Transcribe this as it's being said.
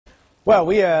Well,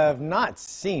 we have not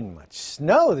seen much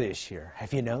snow this year.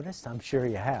 Have you noticed? I'm sure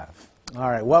you have. All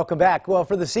right, welcome back. Well,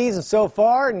 for the season so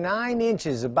far, 9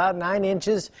 inches, about 9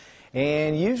 inches.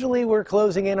 And usually we're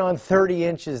closing in on 30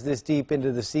 inches this deep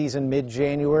into the season,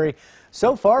 mid-January.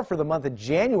 So far for the month of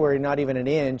January, not even an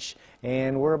inch.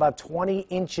 And we're about 20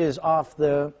 inches off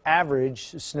the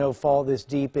average snowfall this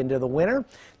deep into the winter.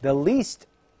 The least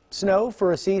snow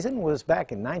for a season was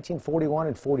back in 1941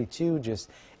 and 42,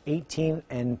 just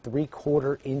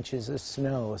 18¾ inches of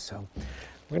snow. So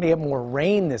we're going to get more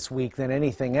rain this week than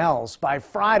anything else. By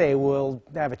Friday, we'll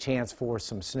have a chance for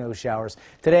some snow showers.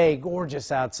 Today,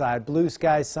 gorgeous outside. Blue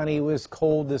skies, sunny. It was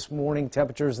cold this morning.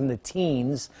 Temperatures in the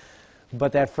teens.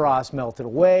 But that frost melted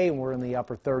away, and we're in the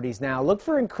upper 30s now. Look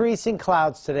for increasing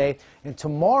clouds today. And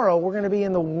tomorrow, we're going to be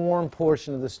in the warm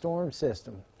portion of the storm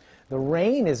system. The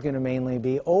rain is going to mainly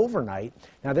be overnight.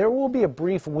 Now, there will be a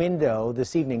brief window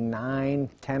this evening, 9,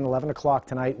 10, 11 o'clock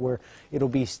tonight, where it'll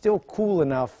be still cool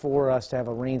enough for us to have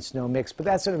a rain-snow mix, but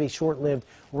that's going to be short-lived.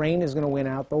 Rain is going to win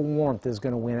out. The warmth is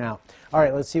going to win out. All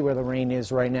right, let's see where the rain is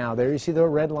right now. There you see the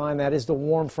red line. That is the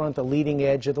warm front, the leading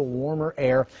edge of the warmer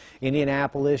air.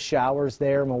 Indianapolis, showers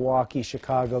there. Milwaukee,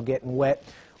 Chicago getting wet.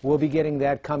 We'll be getting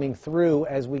that coming through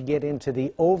as we get into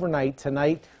the overnight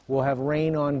tonight. We'll have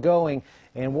rain ongoing,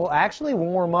 and we'll actually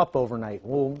warm up overnight.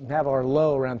 We'll have our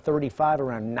low around 35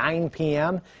 around 9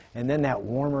 p.m., and then that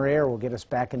warmer air will get us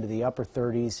back into the upper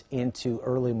 30s into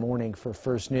early morning for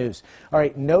first news. All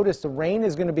right, notice the rain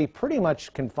is going to be pretty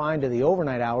much confined to the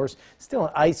overnight hours. Still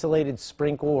an isolated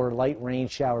sprinkle or light rain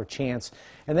shower chance.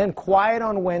 And then quiet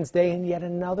on Wednesday, and yet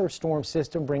another storm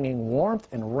system bringing warmth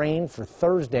and rain for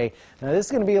Thursday. Now, this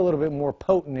is going to be a little bit more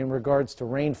potent in regards to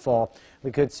rainfall.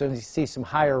 We could see some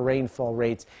higher rainfall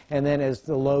rates. And then as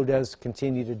the low does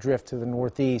continue to drift to the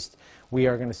northeast, we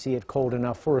are going to see it cold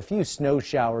enough for a few snow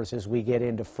showers as we get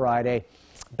into Friday.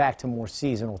 Back to more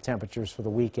seasonal temperatures for the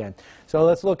weekend. So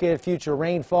let's look at future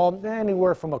rainfall.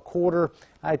 Anywhere from a quarter,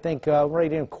 I think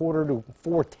right in a quarter to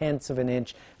 4/10 of an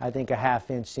inch. I think a ½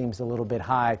 inch seems a little bit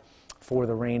high for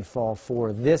the rainfall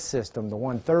for this system, the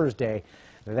one Thursday.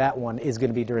 That one is going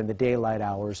to be during the daylight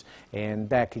hours, and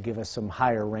that could give us some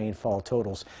higher rainfall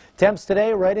totals. Temps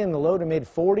today right in the low to mid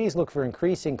 40s. Look for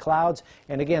increasing clouds,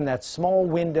 and again, that small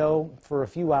window for a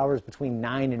few hours between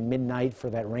 9 and midnight for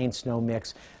that rain-snow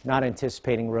mix. Not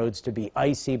anticipating roads to be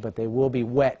icy, but they will be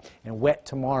wet, and wet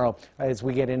tomorrow as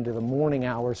we get into the morning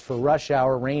hours. For rush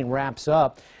hour, rain wraps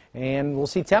up. And we'll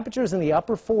see temperatures in the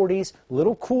upper 40s, a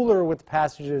little cooler with the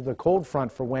passage of the cold front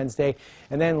for Wednesday.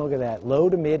 And then look at that, low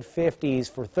to mid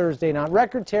 50s for Thursday. Not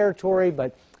record territory,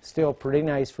 but still pretty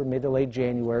nice for mid to late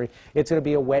January. It's going to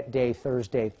be a wet day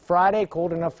Thursday. Friday,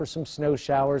 cold enough for some snow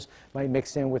showers. Might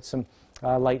mix in with some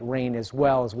light rain as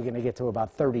well, as we're going to get to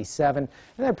about 37.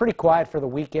 And then pretty quiet for the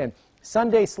weekend.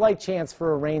 Sunday, slight chance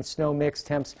for a rain-snow mix.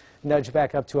 Temps nudge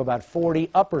back up to about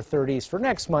 40, upper 30s for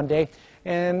next Monday,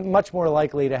 and much more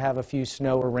likely to have a few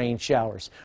snow or rain showers.